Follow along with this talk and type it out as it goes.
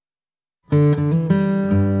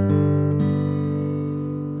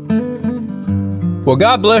Well,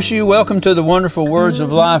 God bless you. Welcome to the Wonderful Words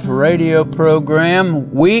of Life radio program.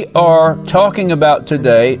 We are talking about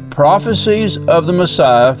today prophecies of the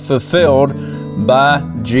Messiah fulfilled by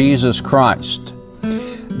Jesus Christ.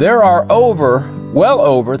 There are well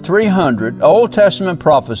over 300 Old Testament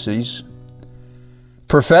prophecies,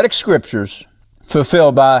 prophetic scriptures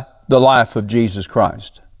fulfilled by the life of Jesus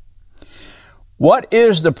Christ. What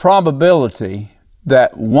is the probability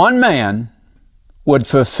that one man would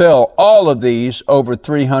fulfill all of these over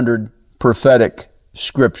 300 prophetic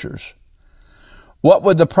scriptures? What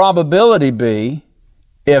would the probability be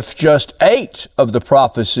if just 8 of the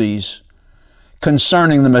prophecies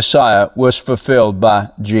concerning the Messiah was fulfilled by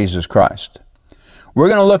Jesus Christ? We're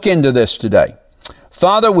going to look into this today.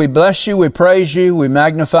 Father, we bless you, we praise you, we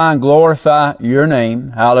magnify and glorify your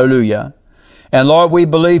name. Hallelujah. And Lord, we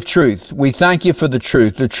believe truth. We thank you for the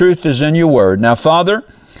truth. The truth is in your word. Now, Father,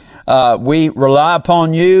 we rely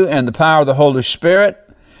upon you and the power of the Holy Spirit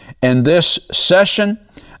in this session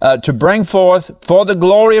to bring forth for the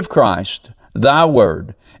glory of Christ thy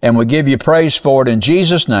word. And we give you praise for it in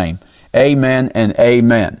Jesus' name. Amen and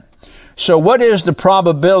amen. So what is the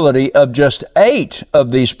probability of just 8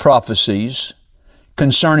 of these prophecies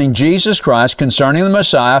concerning Jesus Christ, concerning the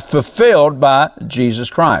Messiah, fulfilled by Jesus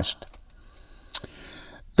Christ?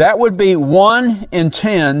 That would be 1 in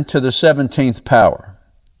 10 to the 17th power.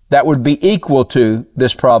 That would be equal to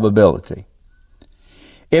this probability.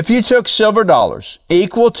 If you took silver dollars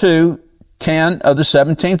equal to 10 of the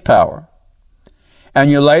 17th power,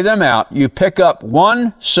 and you lay them out, you pick up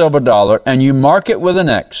 1 silver dollar and you mark it with an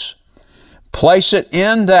X, place it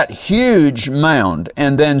in that huge mound,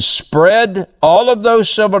 and then spread all of those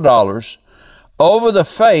silver dollars over the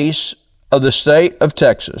face of the state of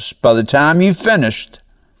Texas. By the time you finished,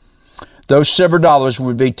 those silver dollars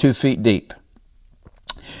would be 2 feet deep.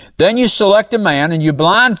 Then you select a man and you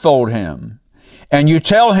blindfold him and you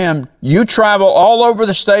tell him you travel all over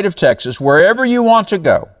the state of Texas, wherever you want to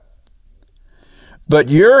go. But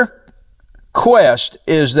your quest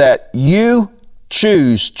is that you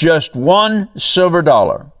choose just 1 silver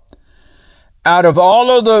dollar. Out of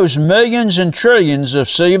all of those millions and trillions of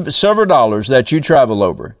silver dollars that you travel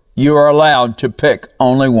over, you are allowed to pick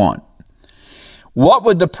only one. What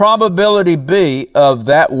would the probability be of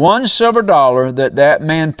that 1 silver dollar that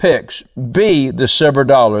man picks be the silver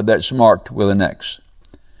dollar that's marked with an X?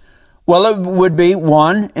 Well, it would be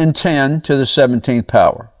 1 in 10 to the 17th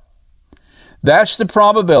power. That's the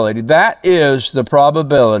probability. That is the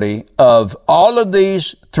probability of all of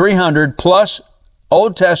these 300 plus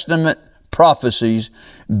Old Testament prophecies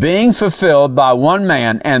being fulfilled by one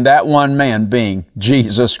man, and that one man being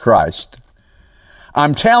Jesus Christ.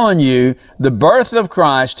 I'm telling you, the birth of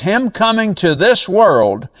Christ, Him coming to this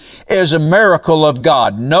world, is a miracle of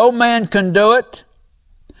God. No man can do it.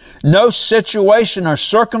 No situation or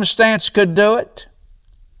circumstance could do it.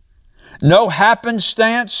 No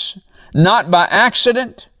happenstance, not by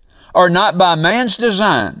accident or not by man's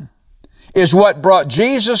design, is what brought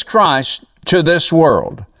Jesus Christ to this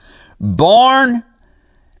world. Born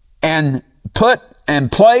and put and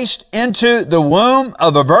placed into the womb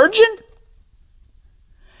of a virgin,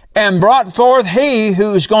 and brought forth He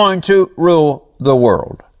who is going to rule the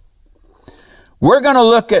world. We're going to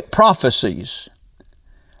look at prophecies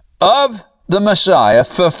of the Messiah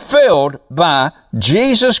fulfilled by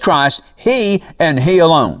Jesus Christ, He and He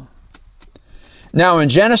alone. Now in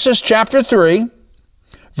Genesis chapter 3,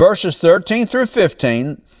 verses 13 through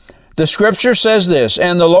 15, the scripture says this,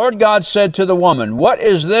 "And the Lord God said to the woman, What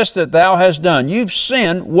is this that thou hast done? You've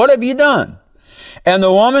sinned. What have you done? And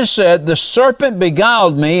the woman said, The serpent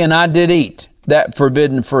beguiled me, and I did eat that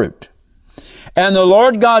forbidden fruit. And the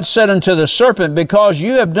Lord God said unto the serpent, Because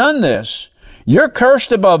you have done this, you're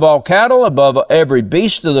cursed above all cattle, above every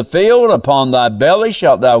beast of the field. Upon thy belly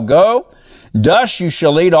shalt thou go. Dust you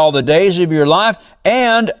shall eat all the days of your life.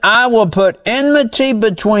 And I will put enmity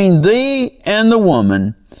between thee and the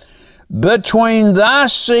woman, between thy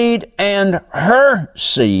seed and her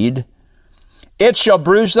seed. It shall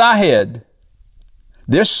bruise thy head.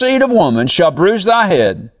 This seed of woman shall bruise thy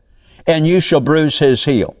head, and you shall bruise his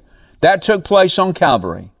heel." That took place on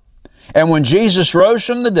Calvary. And when Jesus rose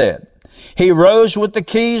from the dead, He rose with the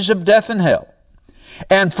keys of death and hell,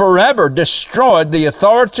 and forever destroyed the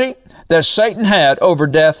authority that Satan had over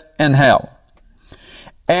death and hell.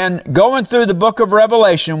 And going through the book of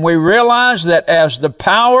Revelation, we realize that as the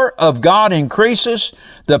power of God increases,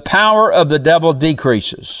 the power of the devil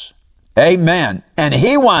decreases. Amen. And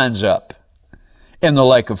he winds up in the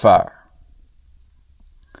lake of fire.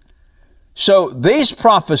 So these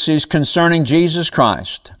prophecies concerning Jesus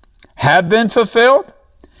Christ have been fulfilled,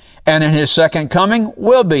 and in His second coming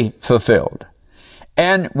will be fulfilled.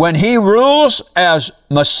 And when he rules as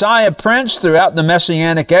Messiah Prince throughout the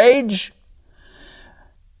Messianic age,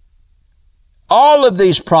 all of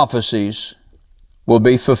these prophecies will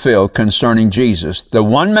be fulfilled concerning Jesus, the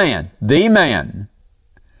one man, the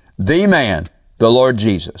Lord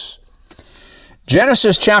Jesus.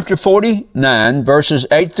 Genesis chapter 49, verses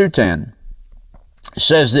 8 through 10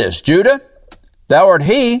 says this, Judah, thou art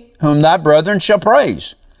he whom thy brethren shall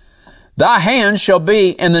praise. Thy hand shall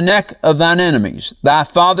be in the neck of thine enemies. Thy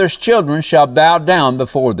father's children shall bow down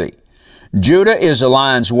before thee. Judah is a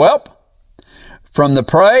lion's whelp. From the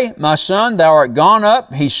prey, my son, thou art gone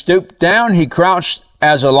up. He stooped down. He crouched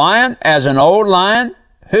as a lion, as an old lion.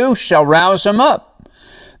 Who shall rouse him up?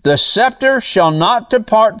 The scepter shall not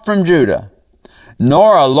depart from Judah,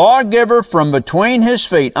 nor a lawgiver from between his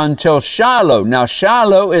feet until Shiloh. Now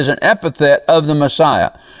Shiloh is an epithet of the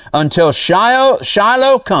Messiah. Until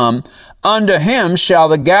Shiloh come, unto him shall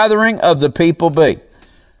the gathering of the people be.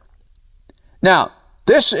 Now,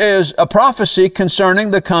 this is a prophecy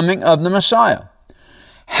concerning the coming of the Messiah.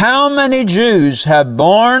 How many Jews have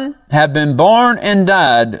been born and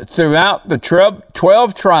died throughout the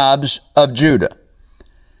 12 tribes of Judah?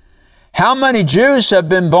 How many Jews have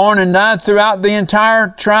been born and died throughout the entire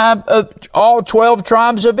tribe of all 12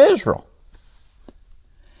 tribes of Israel?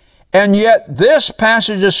 And yet this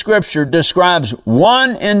passage of Scripture describes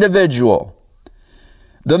one individual,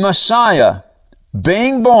 the Messiah,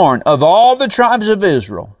 being born of all the tribes of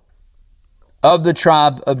Israel, of the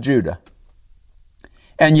tribe of Judah.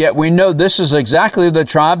 And yet we know this is exactly the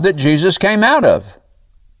tribe that Jesus came out of.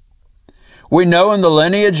 We know in the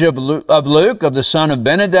lineage of Luke, of the son of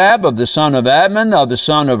Benadab, of the son of Admin, of the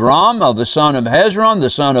son of Ram, of the son of Hezron, the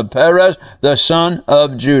son of Perez, the son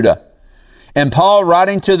of Judah. And Paul,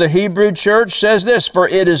 writing to the Hebrew church, says this, for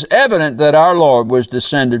it is evident that our Lord was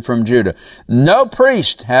descended from Judah. No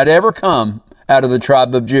priest had ever come out of the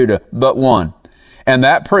tribe of Judah but one. And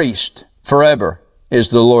that priest forever is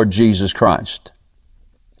the Lord Jesus Christ.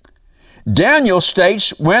 Daniel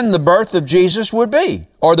states when the birth of Jesus would be,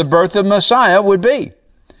 or the birth of Messiah would be.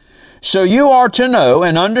 So you are to know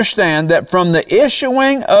and understand that from the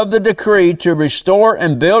issuing of the decree to restore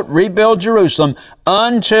and rebuild Jerusalem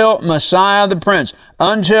until Messiah the Prince,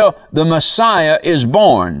 until the Messiah is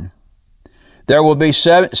born, there will be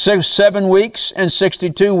 7 weeks and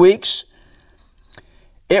 62 weeks.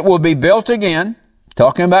 It will be built again,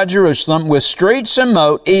 talking about Jerusalem, with streets and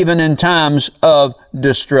moat, even in times of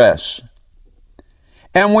distress.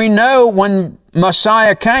 And we know when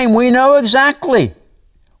Messiah came, we know exactly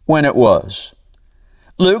when it was.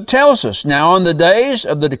 Luke tells us, now in the days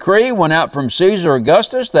of the decree went out from Caesar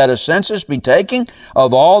Augustus that a census be taken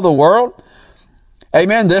of all the world.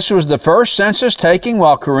 Amen. This was the first census taking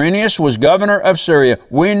while Quirinius was governor of Syria.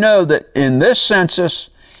 We know that in this census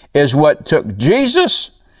is what took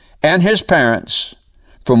Jesus and his parents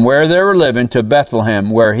from where they were living to Bethlehem,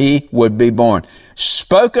 where he would be born.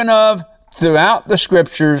 Spoken of throughout the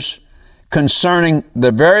Scriptures concerning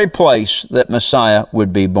the very place that Messiah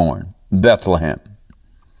would be born, Bethlehem.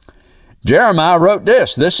 Jeremiah wrote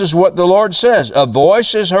this. This is what the Lord says. A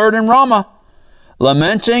voice is heard in Ramah,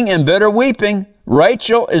 lamenting and bitter weeping.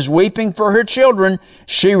 Rachel is weeping for her children.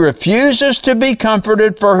 She refuses to be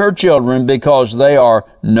comforted for her children because they are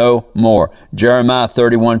no more. Jeremiah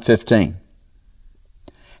 31:15.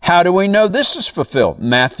 How do we know this is fulfilled?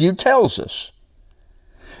 Matthew tells us.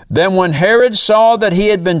 Then when Herod saw that he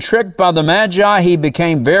had been tricked by the Magi, he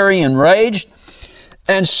became very enraged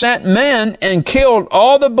and sent men and killed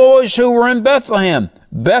all the boys who were in Bethlehem.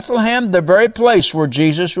 Bethlehem, the very place where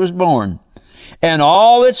Jesus was born, and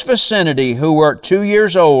all its vicinity who were 2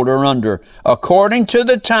 years old or under, according to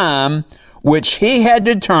the time which he had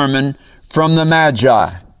determined from the Magi.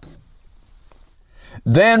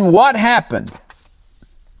 Then what happened?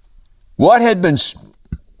 What had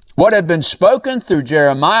been spoken through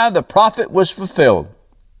Jeremiah the prophet was fulfilled.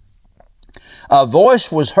 A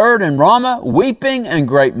voice was heard in Ramah, weeping and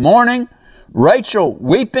great mourning, Rachel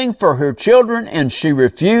weeping for her children, and she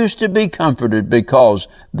refused to be comforted because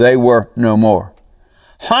they were no more.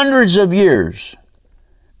 Hundreds of years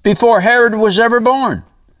before Herod was ever born,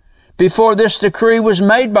 before this decree was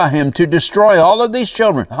made by him to destroy all of these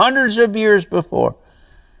children, hundreds of years before,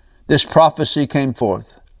 this prophecy came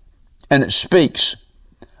forth. And it speaks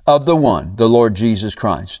of the one, the Lord Jesus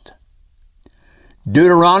Christ.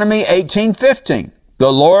 Deuteronomy 18:15.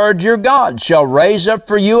 The Lord your God shall raise up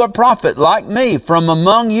for you a prophet like me from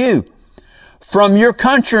among you, from your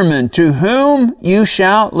countrymen to whom you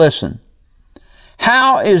shall listen.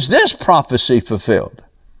 How is this prophecy fulfilled?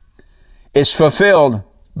 It's fulfilled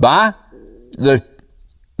by the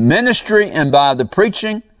ministry and by the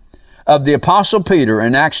preaching of the Apostle Peter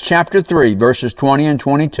in Acts chapter 3, verses 20 and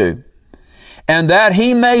 22. And that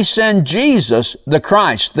he may send Jesus, the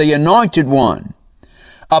Christ, the anointed one,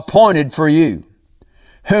 appointed for you,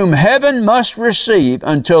 whom heaven must receive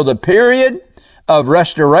until the period of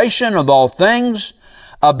restoration of all things,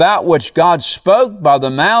 about which God spoke by the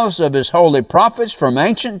mouths of his holy prophets from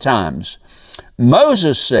ancient times.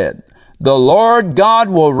 Moses said, the Lord God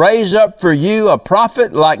will raise up for you a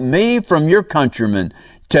prophet like me from your countrymen.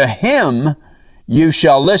 To him you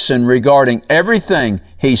shall listen regarding everything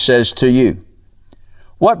he says to you.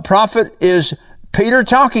 What prophet is Peter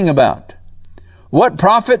talking about? What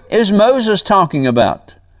prophet is Moses talking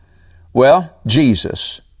about? Well,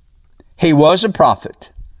 Jesus. He was a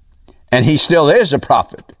prophet, and he still is a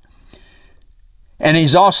prophet. And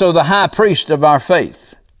he's also the high priest of our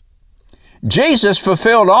faith. Jesus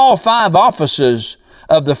fulfilled all 5 offices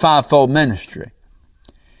of the fivefold ministry.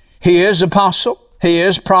 He is apostle, he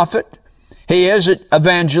is prophet, he is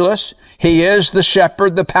evangelist, he is the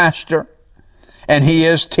shepherd, the pastor, and he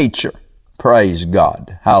is teacher. Praise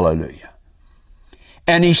God. Hallelujah.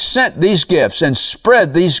 And he sent these gifts and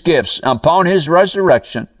spread these gifts upon his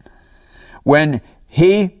resurrection when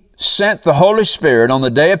he sent the Holy Spirit on the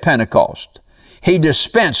day of Pentecost. He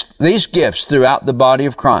dispensed these gifts throughout the body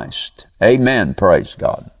of Christ. Amen. Praise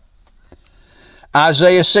God.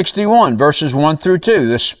 Isaiah 61, verses 1 through 2.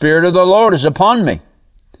 The Spirit of the Lord is upon me,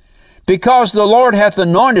 because the Lord hath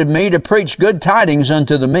anointed me to preach good tidings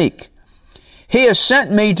unto the meek. He has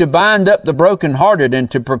sent me to bind up the brokenhearted, and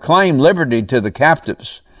to proclaim liberty to the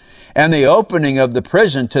captives, and the opening of the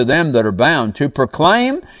prison to them that are bound, to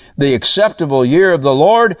proclaim the acceptable year of the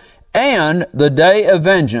Lord, and the day of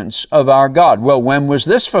vengeance of our God. Well, when was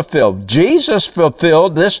this fulfilled? Jesus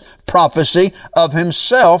fulfilled this prophecy of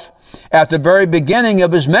himself at the very beginning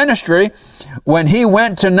of his ministry, when he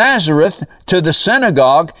went to Nazareth, to the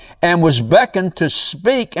synagogue, and was beckoned to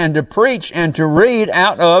speak and to preach and to read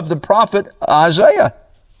out of the prophet Isaiah.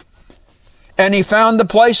 And he found the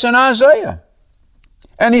place in Isaiah.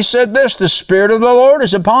 And he said this, the Spirit of the Lord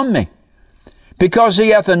is upon me, because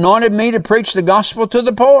he hath anointed me to preach the gospel to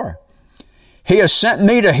the poor. He has sent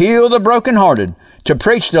me to heal the brokenhearted, to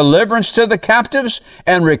preach deliverance to the captives,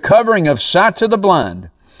 and recovering of sight to the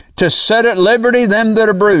blind, to set at liberty them that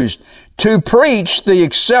are bruised, to preach the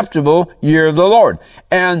acceptable year of the Lord.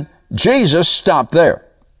 And Jesus stopped there.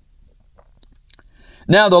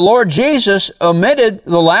 Now the Lord Jesus omitted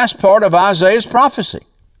the last part of Isaiah's prophecy,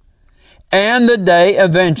 and the day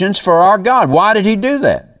of vengeance for our God. Why did he do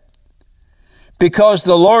that? Because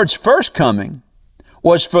the Lord's first coming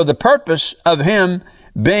was for the purpose of him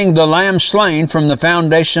being the lamb slain from the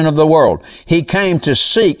foundation of the world. He came to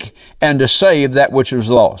seek and to save that which was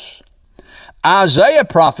lost. Isaiah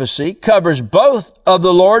prophecy covers both of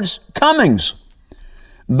the Lord's comings,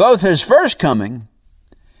 both his first coming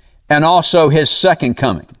and also his second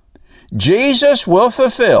coming. Jesus will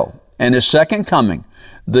fulfill in his second coming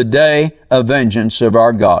the day of vengeance of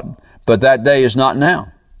our God. But that day is not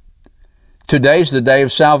now. Today's the day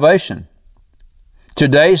of salvation.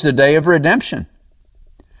 Today's the day of redemption.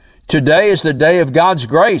 Today is the day of God's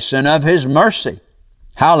grace and of his mercy.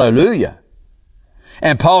 Hallelujah.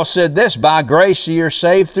 And Paul said this, by grace ye are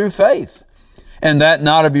saved through faith, and that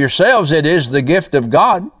not of yourselves, it is the gift of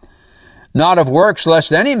God, not of works,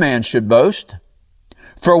 lest any man should boast.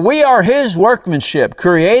 For we are his workmanship,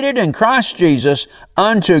 created in Christ Jesus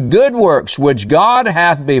unto good works, which God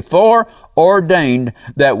hath before ordained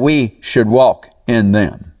that we should walk in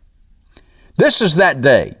them. This is that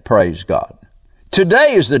day, praise God.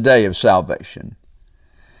 Today is the day of salvation.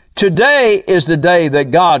 Today is the day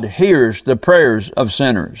that God hears the prayers of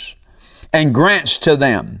sinners and grants to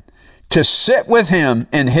them to sit with him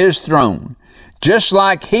in his throne, just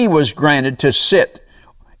like he was granted to sit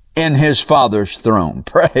in his Father's throne.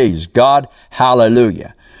 Praise God.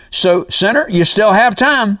 Hallelujah. So, sinner, you still have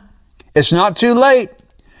time. It's not too late.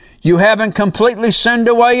 You haven't completely sinned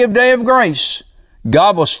away your day of grace.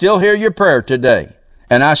 God will still hear your prayer today.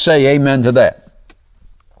 And I say amen to that.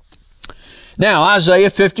 Now,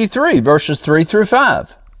 Isaiah 53, verses 3 through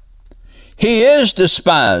 5. He is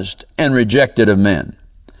despised and rejected of men,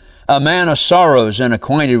 a man of sorrows and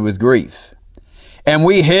acquainted with grief. And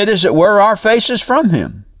we hid, as it were, our faces from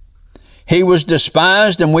him. He was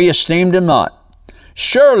despised, and we esteemed him not.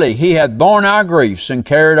 Surely he hath borne our griefs and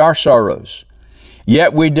carried our sorrows.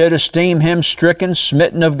 Yet we did esteem him stricken,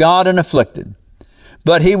 smitten of God, and afflicted.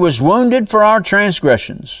 But he was wounded for our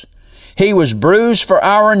transgressions. He was bruised for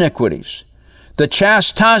our iniquities. The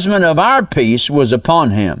chastisement of our peace was upon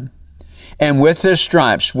him, and with His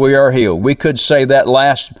stripes we are healed. We could say that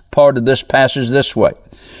last part of this passage this way.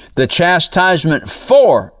 The chastisement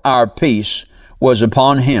for our peace was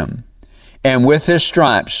upon Him, and with His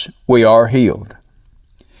stripes we are healed.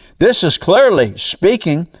 This is clearly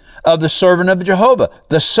speaking of the servant of Jehovah,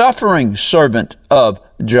 the suffering servant of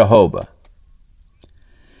Jehovah.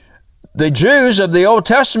 The Jews of the Old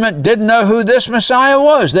Testament didn't know who this Messiah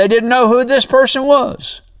was. They didn't know who this person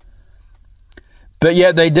was. But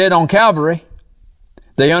yet they did on Calvary.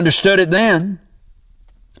 They understood it then.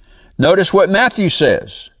 Notice what Matthew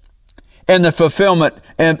says in the fulfillment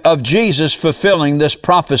of Jesus fulfilling this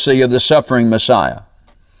prophecy of the suffering Messiah.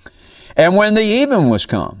 And when the even was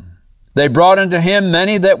come, they brought unto Him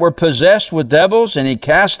many that were possessed with devils, and He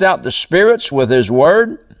cast out the spirits with His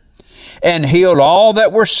word, and healed all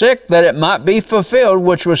that were sick, that it might be fulfilled,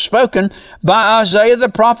 which was spoken by Isaiah the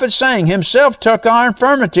prophet, saying, Himself took our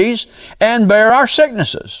infirmities and bare our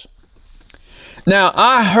sicknesses. Now,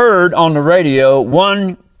 I heard on the radio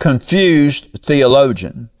one confused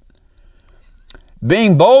theologian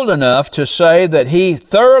being bold enough to say that he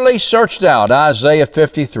thoroughly searched out Isaiah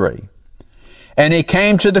 53. And he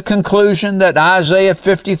came to the conclusion that Isaiah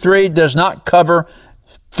 53 does not cover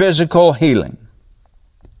physical healing.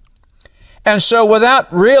 And so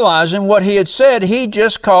without realizing what he had said, he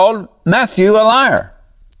just called Matthew a liar.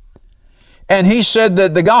 And he said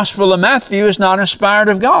that the Gospel of Matthew is not inspired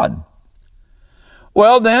of God.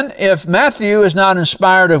 Well then, if Matthew is not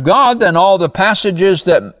inspired of God, then all the passages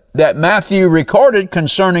that Matthew recorded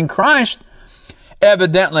concerning Christ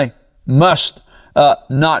evidently must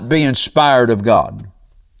not be inspired of God.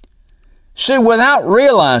 See, without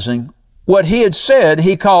realizing what he had said,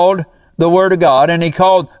 he called the Word of God, and he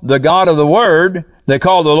called the God of the Word, they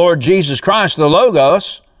called the Lord Jesus Christ the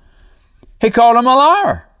Logos, he called him a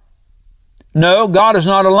liar. No, God is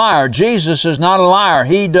not a liar. Jesus is not a liar.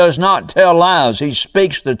 He does not tell lies. He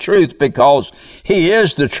speaks the truth because He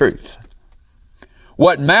is the truth.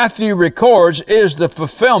 What Matthew records is the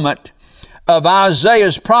fulfillment of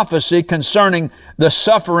Isaiah's prophecy concerning the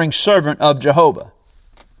suffering servant of Jehovah.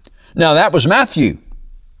 Now that was Matthew.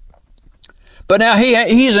 But now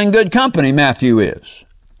he's in good company, Matthew is.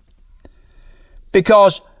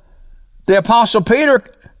 Because the Apostle Peter,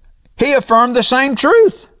 he affirmed the same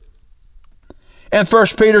truth. In 1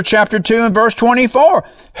 Peter chapter 2 and verse 24,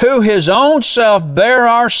 who His own self bare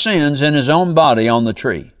our sins in His own body on the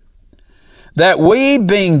tree, that we,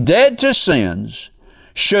 being dead to sins,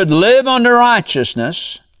 should live unto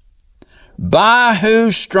righteousness, by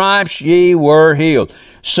whose stripes ye were healed.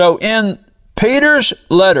 So in Peter's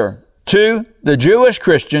letter to the Jewish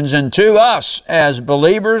Christians and to us as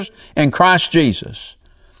believers in Christ Jesus,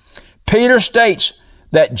 Peter states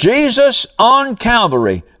that Jesus on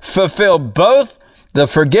Calvary fulfilled both the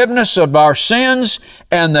forgiveness of our sins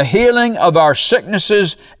and the healing of our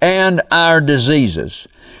sicknesses and our diseases.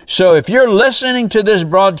 So if you're listening to this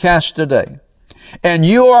broadcast today and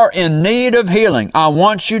you are in need of healing, I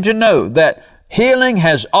want you to know that healing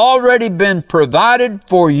has already been provided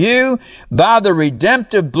for you by the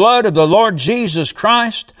redemptive blood of the Lord Jesus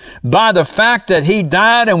Christ, by the fact that He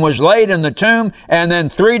died and was laid in the tomb, and then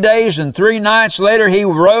 3 days and 3 nights later He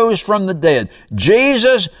rose from the dead.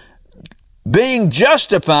 Jesus being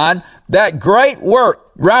justified, that great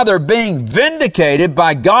work, rather being vindicated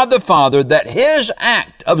by God the Father, that His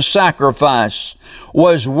act of sacrifice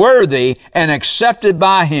was worthy and accepted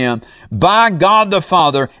by Him, by God the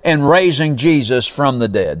Father, in raising Jesus from the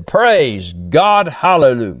dead. Praise God.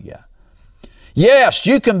 Hallelujah. Yes,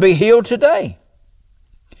 you can be healed today.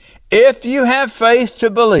 If you have faith to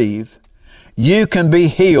believe, you can be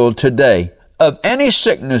healed today of any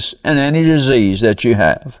sickness and any disease that you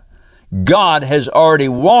have. God has already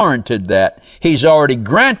warranted that. He's already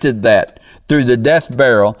granted that through the death,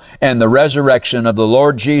 burial, and the resurrection of the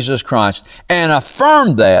Lord Jesus Christ, and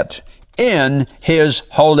affirmed that in His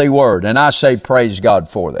holy word. And I say praise God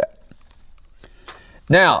for that.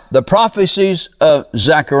 Now, the prophecies of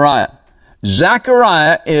Zechariah.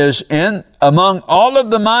 Zechariah is among all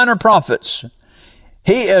of the minor prophets,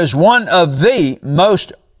 he is one of the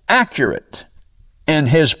most accurate in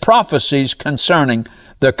his prophecies concerning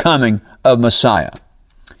the coming of Messiah.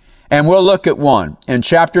 And we'll look at one in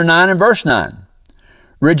chapter 9 and verse 9.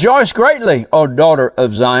 Rejoice greatly, O daughter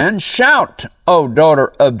of Zion. Shout, O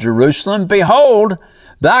daughter of Jerusalem. Behold,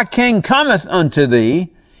 thy king cometh unto thee.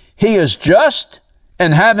 He is just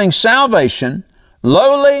and having salvation,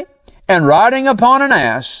 lowly and riding upon an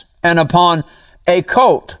ass, and upon a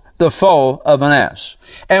colt, the foal of an ass.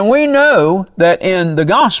 And we know that in the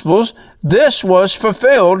Gospels, this was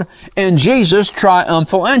fulfilled in Jesus'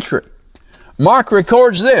 triumphal entry. Mark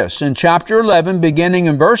records this in chapter 11, beginning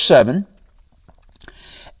in verse 7.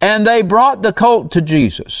 And they brought the colt to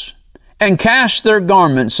Jesus and cast their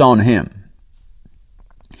garments on him.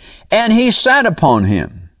 And he sat upon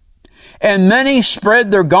him. And many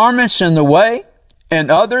spread their garments in the way,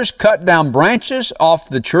 and others cut down branches off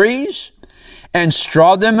the trees and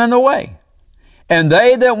strawed them in the way. And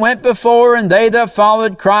they that went before and they that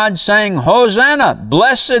followed cried, saying, Hosanna,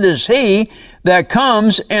 blessed is he that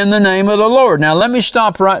comes in the name of the Lord. Now let me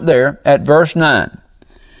stop right there at verse 9.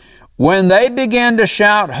 When they began to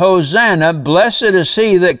shout, Hosanna, blessed is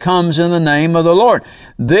he that comes in the name of the Lord.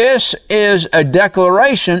 This is a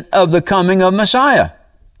declaration of the coming of Messiah.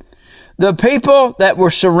 The people that were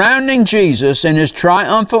surrounding Jesus in his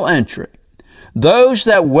triumphal entry, those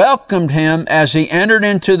that welcomed him as he entered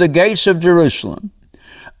into the gates of Jerusalem,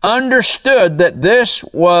 understood that this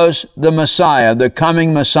was the Messiah, the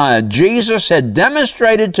coming Messiah. Jesus had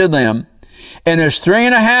demonstrated to them in his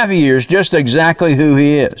 3.5 years just exactly who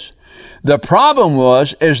he is. The problem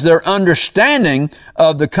is their understanding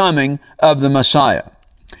of the coming of the Messiah.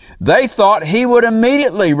 They thought he would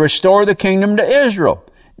immediately restore the kingdom to Israel.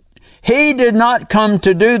 He did not come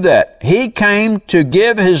to do that. He came to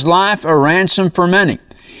give his life a ransom for many.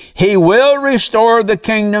 He will restore the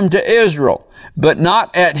kingdom to Israel, but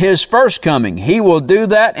not at his first coming. He will do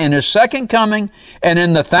that in his second coming and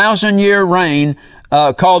in the 1,000-year reign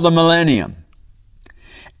called the millennium.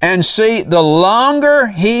 And see, the longer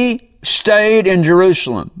he stayed in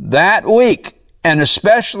Jerusalem that week, and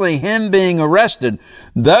especially him being arrested,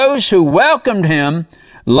 those who welcomed him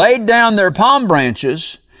laid down their palm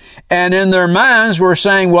branches and in their minds were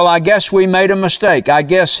saying, well, I guess we made a mistake. I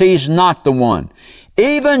guess he's not the one.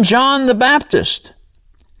 Even John the Baptist,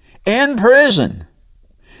 in prison,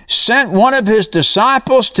 sent one of his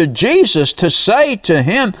disciples to Jesus to say to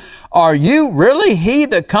him, are you really he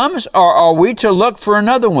that comes, or are we to look for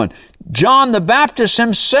another one? John the Baptist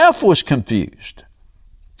himself was confused.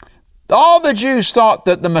 All the Jews thought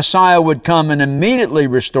that the Messiah would come and immediately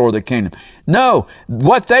restore the kingdom. No,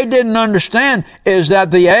 what they didn't understand is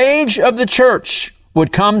that the age of the church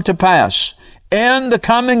would come to pass in the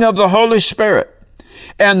coming of the Holy Spirit.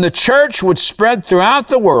 And the church would spread throughout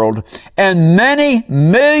the world, and many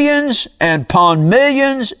millions and upon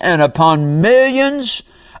millions and upon millions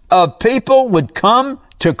of people would come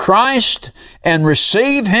to Christ and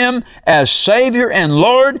receive him as Savior and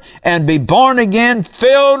Lord and be born again,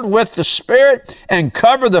 filled with the Spirit, and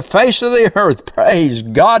cover the face of the earth. Praise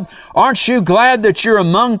God. Aren't you glad that you're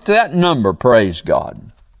among that number? Praise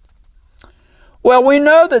God. Well, we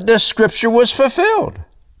know that this scripture was fulfilled.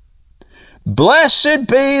 Blessed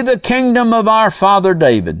be the kingdom of our father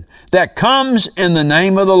David that comes in the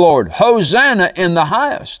name of the Lord. Hosanna in the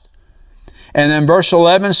highest. And then verse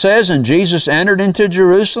 11 says, and Jesus entered into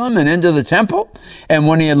Jerusalem and into the temple. And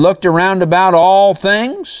when he had looked around about all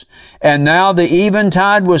things, and now the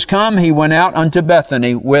eventide was come, he went out unto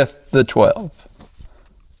Bethany with the 12.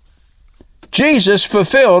 Jesus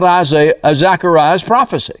fulfilled Zechariah's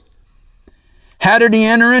prophecy. How did he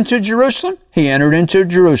enter into Jerusalem? He entered into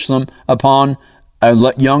Jerusalem upon a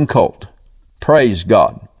young colt. Praise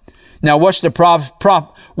God. Now, what is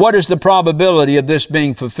the probability of this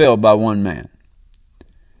being fulfilled by one man?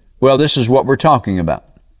 Well, this is what we're talking about.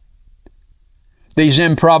 These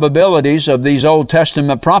improbabilities of these Old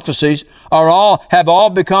Testament prophecies have all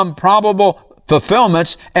become probable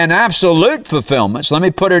fulfillments and absolute fulfillments. Let me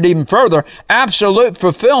put it even further. Absolute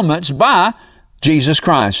fulfillments by Jesus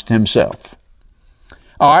Christ himself.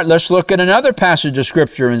 All right, let's look at another passage of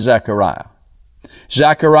Scripture in Zechariah.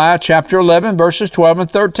 Zechariah chapter 11, verses 12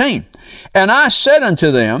 and 13. And I said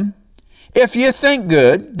unto them, if you think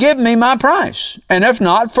good, give me my price, and if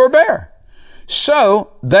not, forbear.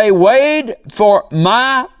 So they weighed for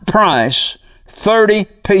my price 30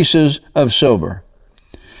 pieces of silver.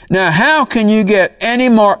 Now, how can you get any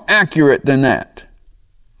more accurate than that?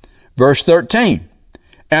 Verse 13.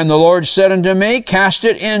 And the Lord said unto me, cast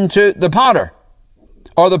it into the potter,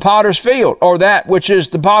 or the potter's field, or that which is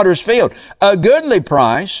the potter's field, a goodly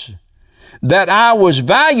price that I was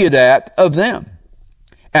valued at of them.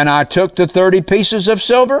 And I took the 30 pieces of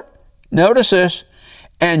silver, notice this,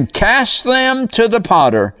 and cast them to the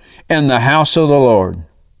potter in the house of the Lord.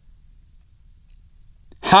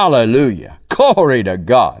 Hallelujah. Glory to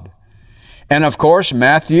God. And of course,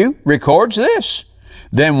 Matthew records this.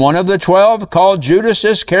 Then one of the 12, called Judas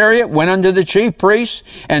Iscariot, went unto the chief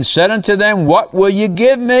priests and said unto them, what will you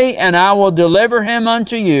give me? And I will deliver him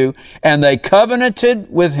unto you. And they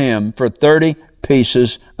covenanted with him for 30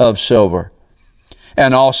 pieces of silver.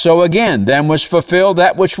 And also again, then was fulfilled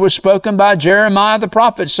that which was spoken by Jeremiah the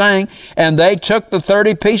prophet, saying, And they took the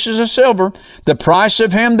 30 pieces of silver, the price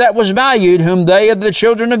of him that was valued, whom they of the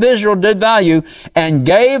children of Israel did value, and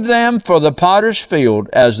gave them for the potter's field,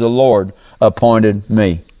 as the Lord appointed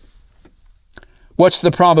me. What's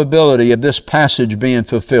the probability of this passage being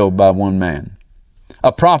fulfilled by one man?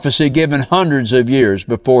 A prophecy given hundreds of years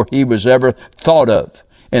before he was ever thought of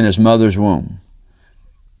in his mother's womb.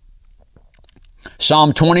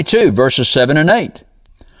 Psalm 22, verses 7 and 8.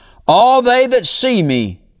 All they that see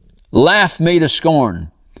me laugh me to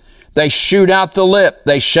scorn. They shoot out the lip,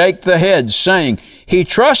 they shake the head, saying, He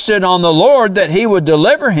trusted on the Lord that he would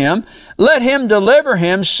deliver him. Let him deliver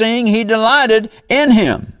him, seeing he delighted in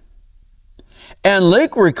him. And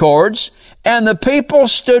Luke records, And the people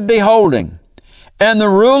stood beholding. And the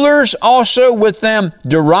rulers also with them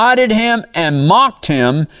derided him and mocked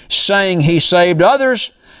him, saying, He saved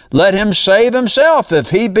others. Let him save himself.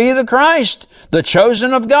 If he be the Christ, the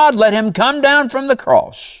chosen of God, let him come down from the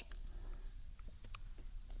cross.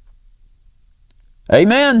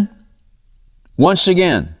 Amen. Once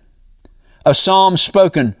again, a psalm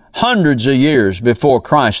spoken hundreds of years before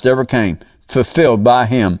Christ ever came, fulfilled by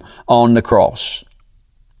him on the cross.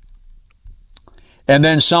 And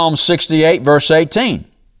then Psalm 68, verse 18.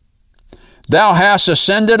 Thou hast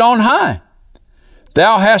ascended on high.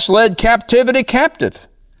 Thou hast led captivity captive.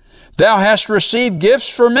 Thou hast received gifts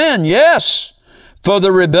for men, yes, for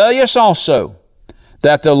the rebellious also,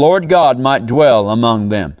 that the Lord God might dwell among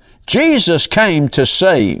them. Jesus came to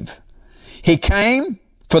save. He came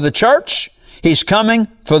for the church. He's coming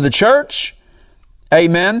for the church.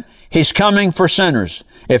 Amen. He's coming for sinners.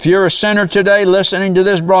 If you're a sinner today listening to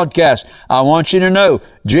this broadcast, I want you to know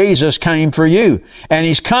Jesus came for you, and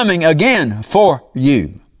He's coming again for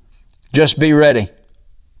you. Just be ready.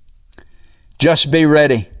 Just be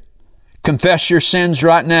ready. Confess your sins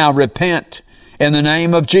right now. Repent in the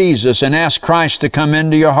name of Jesus and ask Christ to come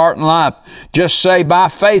into your heart and life. Just say by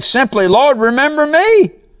faith simply, Lord, remember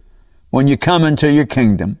me when you come into your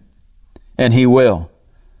kingdom. And He will,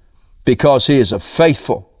 because He is a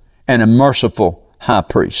faithful and a merciful high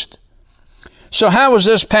priest. So how was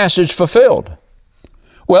this passage fulfilled?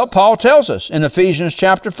 Well, Paul tells us in Ephesians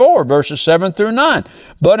chapter 4, verses 7 through 9,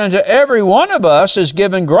 But unto every one of us is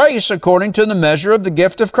given grace according to the measure of the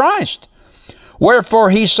gift of Christ. Wherefore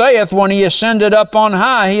he saith, when he ascended up on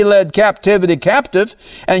high, he led captivity captive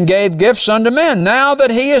and gave gifts unto men. Now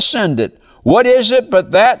that he ascended, what is it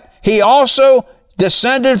but that he also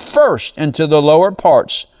descended first into the lower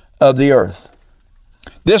parts of the earth?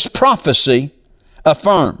 This prophecy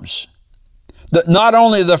affirms that not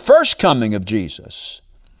only the first coming of Jesus,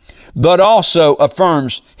 but also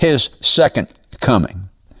affirms His second coming.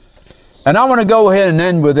 And I want to go ahead and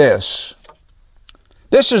end with this.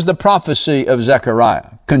 This is the prophecy of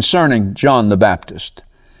Zechariah concerning John the Baptist.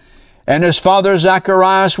 And his father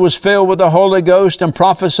Zacharias was filled with the Holy Ghost and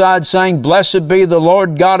prophesied, saying, Blessed be the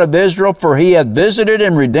Lord God of Israel, for He hath visited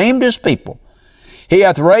and redeemed His people. He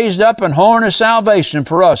hath raised up an horn of salvation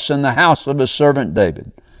for us in the house of His servant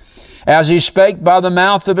David, as He spake by the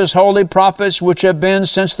mouth of His holy prophets, which have been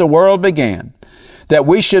since the world began, that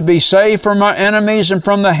we should be saved from our enemies and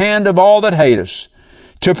from the hand of all that hate us,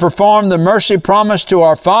 to perform the mercy promised to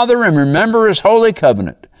our father and remember His holy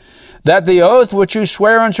covenant, that the oath which you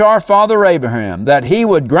sware unto our father Abraham, that He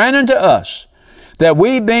would grant unto us, that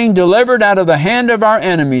we, being delivered out of the hand of our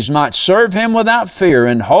enemies, might serve Him without fear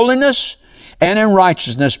in holiness and in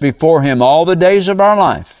righteousness before Him all the days of our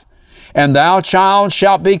life. And thou, child,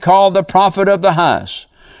 shalt be called the prophet of the highest,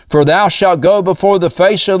 for thou shalt go before the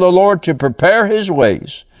face of the Lord to prepare His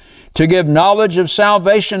ways, to give knowledge of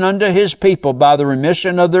salvation unto His people by the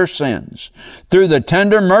remission of their sins, through the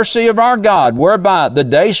tender mercy of our God, whereby the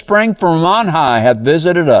dayspring from on high hath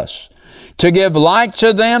visited us, to give light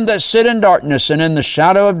to them that sit in darkness and in the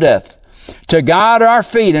shadow of death, to guide our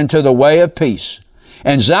feet into the way of peace.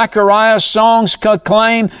 And Zechariah's songs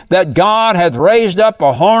proclaim that God hath raised up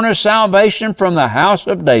a horn of salvation from the house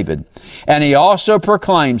of David. And he also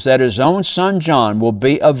proclaims that his own son John will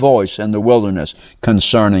be a voice in the wilderness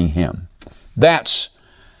concerning him. That's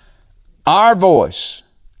our voice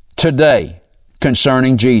today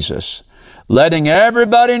concerning Jesus, letting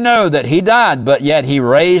everybody know that He died, but yet He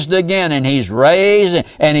raised again, and He's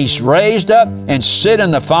raised up and sit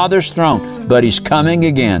in the Father's throne, but He's coming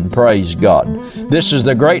again. Praise God. This is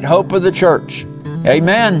the great hope of the church.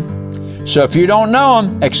 Amen. So if you don't know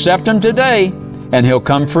Him, accept Him today, and He'll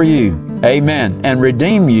come for you. Amen. And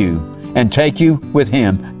redeem you and take you with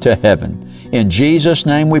Him to heaven. In Jesus'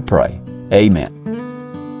 name we pray.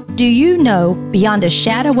 Amen. Do you know beyond a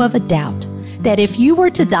shadow of a doubt that if you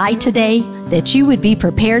were to die today, that you would be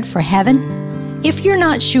prepared for heaven? If you're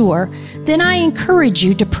not sure, then I encourage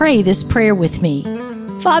you to pray this prayer with me.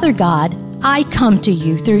 Father God, I come to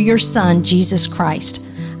you through your Son, Jesus Christ.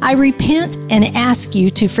 I repent and ask you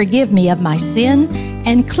to forgive me of my sin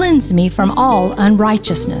and cleanse me from all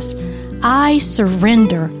unrighteousness. I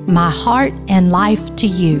surrender my heart and life to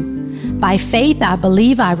you. By faith, I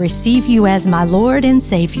believe I receive you as my Lord and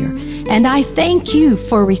Savior, and I thank you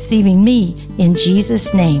for receiving me in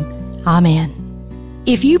Jesus' name. Amen.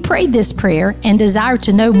 If you prayed this prayer and desire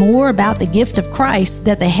to know more about the gift of Christ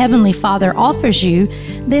that the Heavenly Father offers you,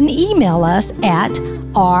 then email us at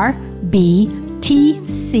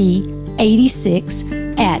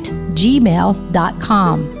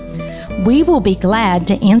rbtc86@gmail.com. We will be glad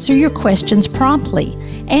to answer your questions promptly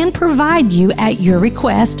and provide you at your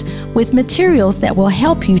request with materials that will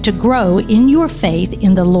help you to grow in your faith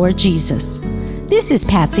in the Lord Jesus. This is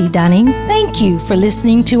Patsy Dunning. Thank you for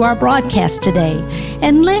listening to our broadcast today.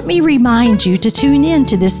 And let me remind you to tune in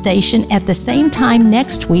to this station at the same time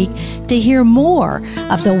next week to hear more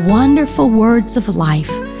of the wonderful words of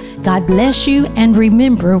life. God bless you, and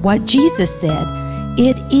remember what Jesus said,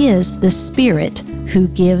 "It is the Spirit who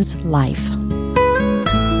gives life."